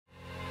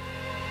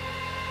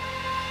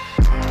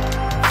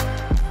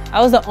I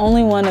was the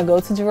only one to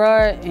go to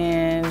Girard,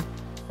 and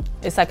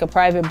it's like a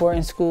private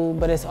boarding school,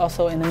 but it's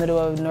also in the middle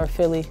of North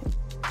Philly.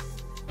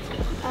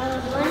 I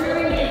was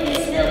wondering if you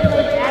still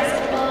play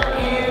basketball,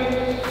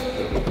 and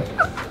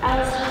I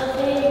was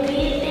hoping, do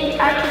you think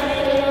I can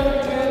make it on the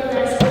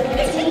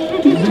basketball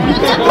team?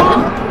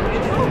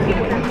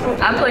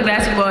 I play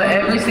basketball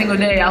every single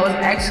day. I was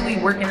actually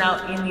working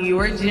out in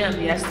your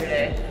gym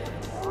yesterday,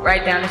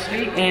 right down the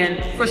street,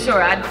 and for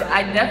sure, I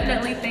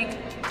definitely think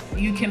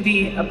you can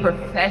be a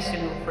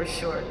professional for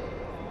sure.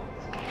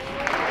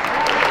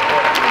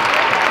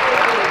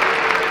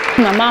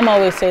 My mom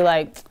always say,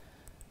 like,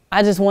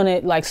 I just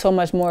wanted like so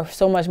much more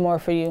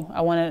for you.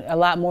 I wanted a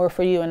lot more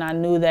for you, and I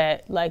knew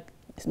that like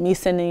me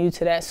sending you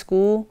to that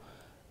school,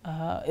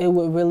 it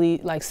would really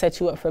like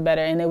set you up for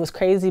better. And it was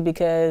crazy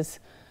because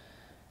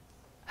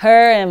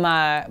her and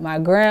my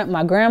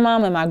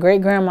grandmom and my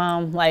great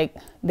grandmom, like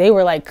they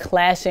were like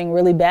clashing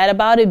really bad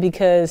about it,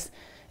 because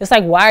it's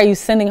like, why are you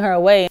sending her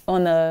away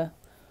on the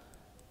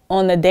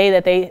day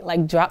that they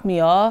like dropped me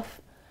off?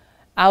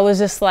 I was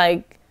just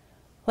like,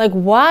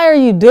 why are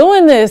you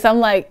doing this? I'm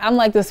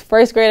like this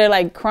first grader,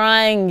 like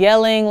crying,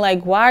 yelling,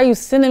 like, why are you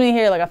sending me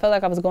here? Like I felt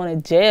like I was going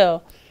to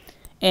jail.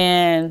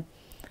 And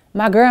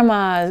my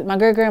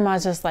great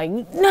grandma's just like,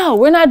 no,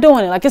 we're not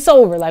doing it. Like it's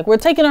over. Like we're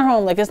taking her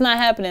home. Like it's not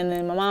happening.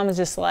 And my mom is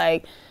just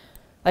like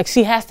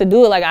she has to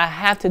do it. Like I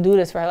have to do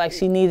this for her. Like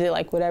she needs it.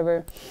 Like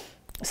whatever.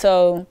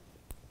 So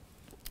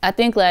I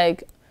think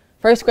like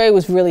first grade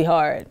was really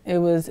hard. It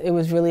was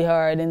really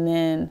hard. And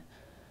then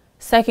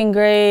second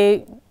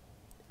grade,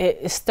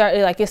 it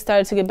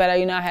started to get better.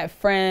 You know, I had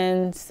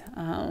friends.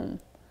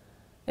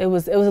 It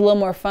was a little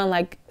more fun.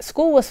 Like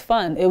school was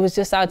fun. It was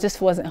just I just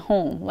wasn't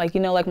home. Like,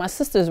 you know, like my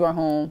sisters were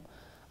home,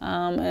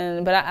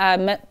 but I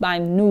met my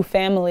new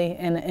family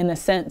in a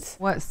sense.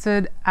 What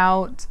stood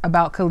out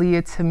about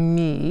Kahleah to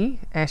me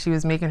as she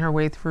was making her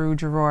way through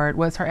Girard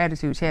was her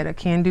attitude. She had a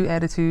can-do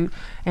attitude,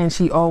 and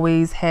she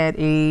always had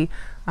a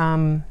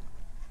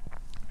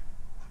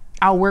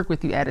I'll work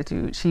with you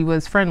attitude. She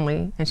was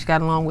friendly, and she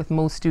got along with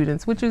most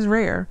students, which is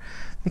rare,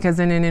 because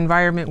in an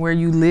environment where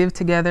you live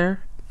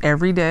together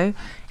every day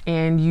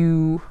and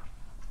you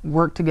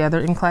work together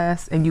in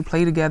class and you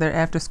play together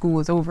after school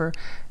is over,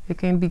 it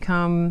can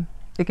become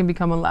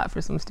a lot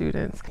for some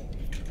students.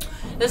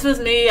 This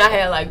was me. I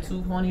had like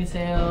 2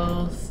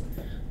 ponytails.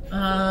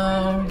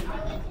 I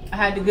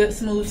had the good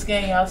smooth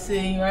skin y'all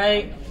see,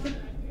 right?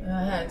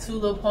 I had 2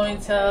 little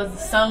ponytails. The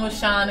sun was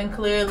shining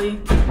clearly.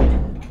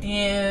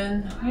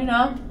 And, you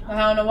know, I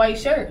had on a white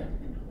shirt.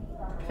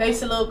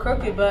 Face a little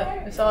crooked, but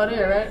it's all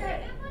there,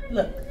 right?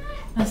 Look,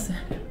 listen.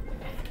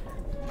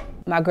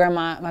 My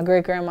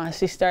great grandma,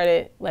 she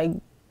started like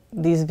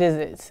these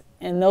visits.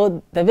 And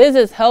though the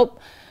visits helped,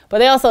 but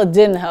they also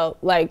didn't help.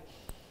 Like,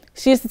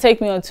 she used to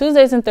take me on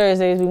Tuesdays and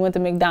Thursdays. We went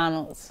to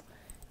McDonald's.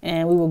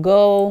 And we would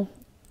go,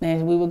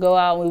 and we would go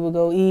out, and we would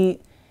go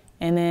eat.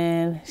 And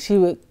then she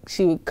would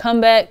come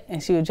back,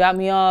 and she would drop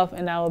me off,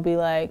 and I would be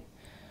like,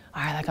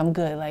 all right, like I'm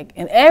good. Like,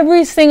 and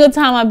every single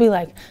time I'd be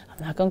like,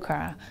 I'm not gonna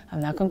cry. I'm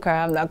not gonna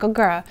cry. I'm not gonna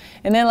cry.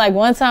 And then like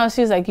one time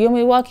she was like, you want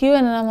me to walk you in?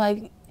 And I'm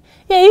like,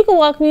 yeah, you can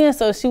walk me in.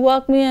 So she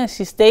walked me in.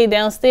 She stayed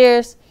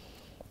downstairs.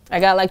 I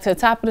got like to the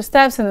top of the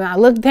steps, and then I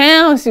looked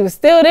down. She was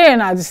still there,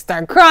 and I just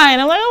started crying.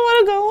 I'm like, I want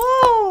to go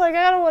home. Like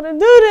I don't want to do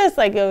this.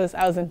 Like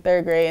I was in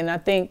 3rd grade, and I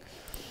think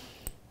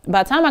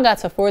by the time I got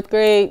to 4th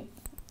grade,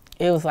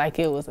 it was like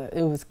it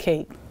was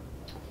cake.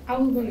 I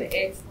was going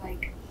to ask,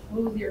 like,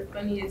 what was your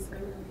funniest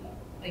memory?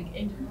 Like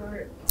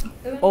introvert.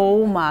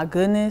 Oh my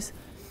goodness.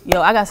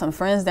 Yo, I got some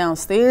friends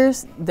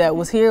downstairs that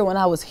was here when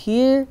I was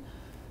here.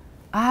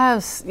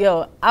 I'm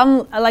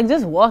like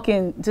just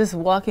walking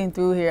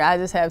through here. I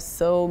just have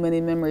so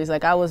many memories.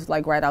 Like I was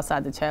like right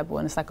outside the chapel,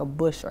 and it's like a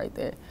bush right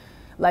there.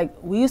 Like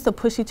we used to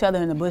push each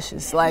other in the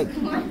bushes. Like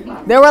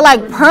there were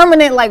like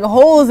permanent like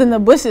holes in the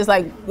bushes.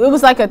 Like it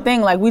was like a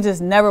thing. Like we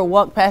just never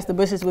walked past the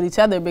bushes with each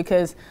other,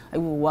 because like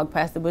we would walk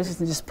past the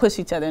bushes and just push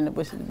each other in the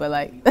bushes. But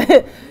like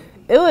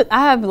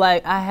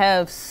I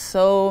have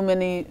so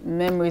many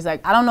memories.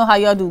 Like I don't know how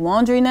y'all do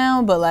laundry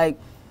now, but like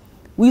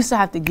we used to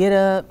have to get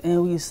up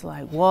and we used to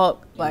like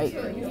walk. Like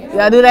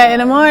y'all do that in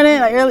the morning,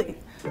 like early.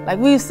 Like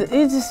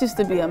it just used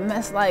to be a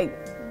mess. Like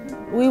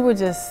we were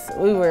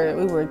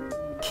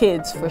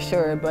kids for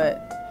sure,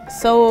 but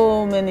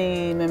so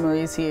many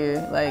memories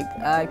here. Like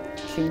I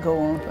can go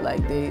on for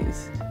like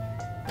days.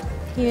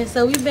 Yeah,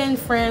 so we've been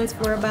friends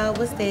for about,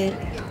 what's that,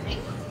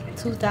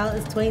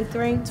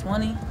 2023?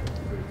 20.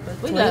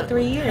 We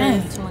 23 years.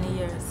 Man, 20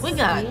 years. We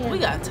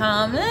got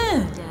time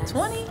in. Yes.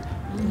 20?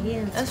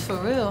 Yeah. That's for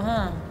real,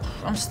 huh?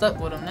 I'm stuck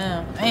with him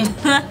now. He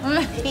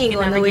ain't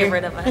going to get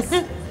rid of us.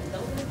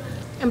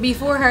 And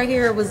before her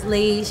hair was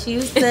laid, she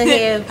used to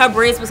have her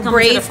braids was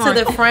coming to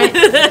the front,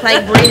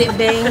 like braided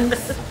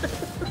bangs.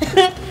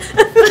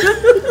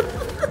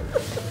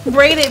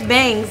 Braided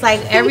bangs,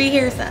 like every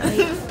hairstyle.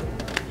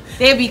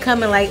 They'd be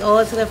coming like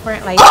all to the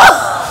front, like.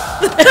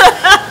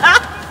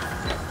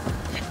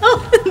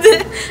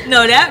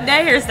 No, that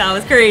hairstyle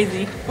was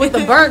crazy. With the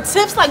burnt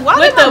tips, like why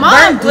With did the my mom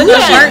burnt- do with the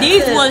that? burnt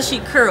These tips. ones she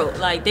curled.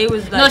 Like they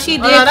was like. No, she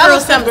did that curl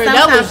was some. separate.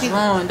 That was Sometimes she,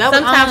 wrong. That was-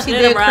 sometimes she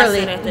Let did a rod curl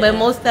sit it, at the but end.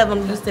 most of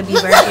them used to be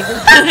burnt.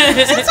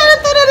 She tried to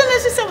throw that in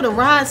there. She said with a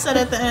rod set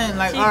at the end.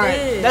 Like, She all right,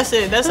 did. that's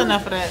it. That's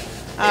enough of that.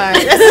 All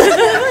right.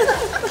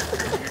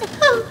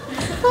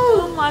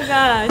 Oh my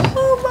gosh.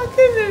 Oh my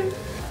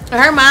goodness.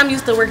 Her mom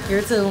used to work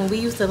here too. And we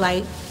used to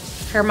like.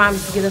 Her mom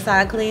used to get us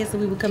out of class, so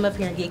we would come up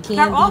here and get candy.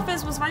 Her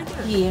office was right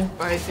there. Yeah.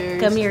 Right there.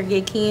 Come here and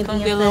get candy. Come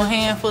and get a little stuff.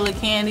 handful of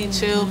candy,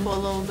 chill for a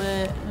little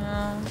bit.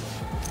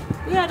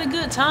 We had a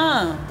good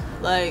time.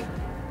 Like,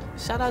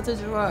 shout out to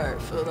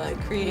Girard for like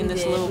creating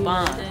this little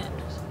bond.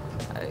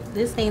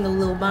 This ain't no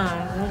little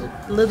bond.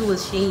 Little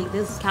is shade.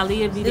 This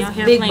Kahleah be This down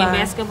here big playing bond.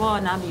 basketball,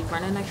 and I be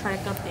running the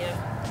track up there.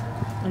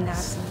 not.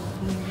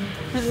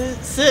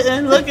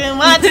 Sitting, looking,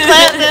 watching,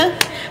 clapping.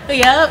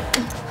 Yep.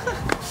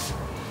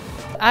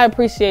 I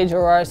appreciate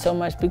Girard so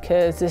much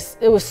because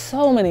it was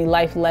so many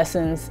life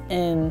lessons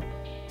in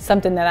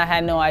something that I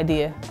had no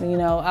idea. You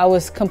know, I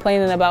was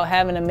complaining about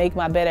having to make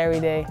my bed every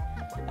day.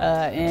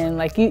 And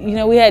like, you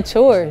know, we had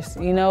chores.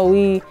 You know,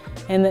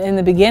 in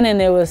the beginning,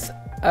 there was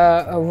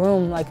a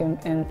room, like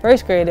in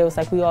first grade, it was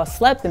like we all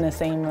slept in the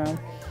same room.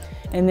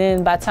 And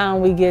then by the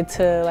time we get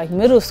to like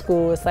middle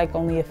school, it's like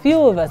only a few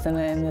of us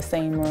in the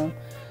same room.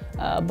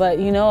 But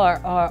you know,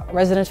 our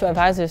residential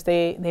advisors,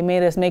 they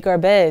made us make our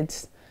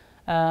beds.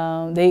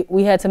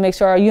 We had to make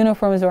sure our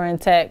uniforms were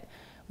intact.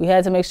 We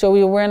had to make sure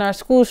we were wearing our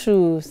school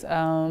shoes.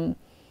 You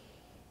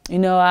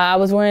know, I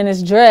was wearing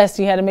this dress.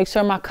 You had to make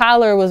sure my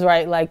collar was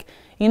right. Like,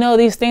 you know,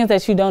 these things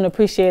that you don't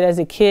appreciate as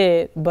a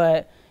kid,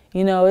 but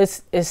you know,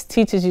 it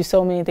teaches you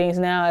so many things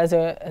now as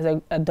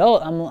an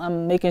adult.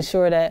 I'm making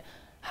sure that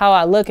how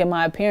I look and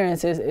my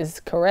appearance is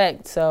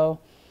correct. So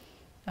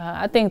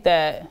I think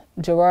that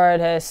Girard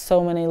has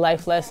so many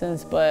life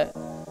lessons, but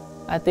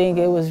I think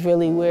it was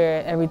really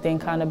where everything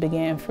kind of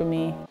began for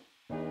me.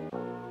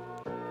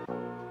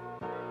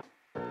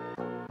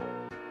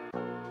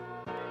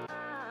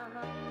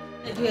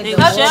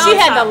 She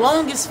had the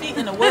longest feet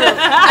in the world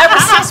ever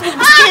since we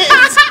was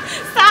kids.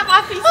 Stop,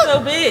 my feet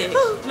so big.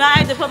 No, I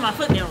had to put my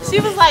foot down. She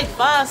was like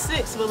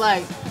 5'6", but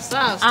like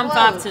size. I'm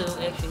 12.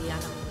 5'2", actually. Yeah, I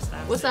know.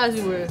 Stop. What size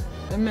you were?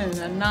 A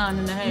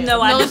 9.5.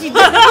 No, I she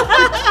didn't.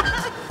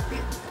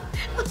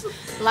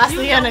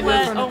 Laciana You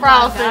know from the what?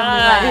 Proud Oh my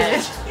family right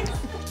gosh. here.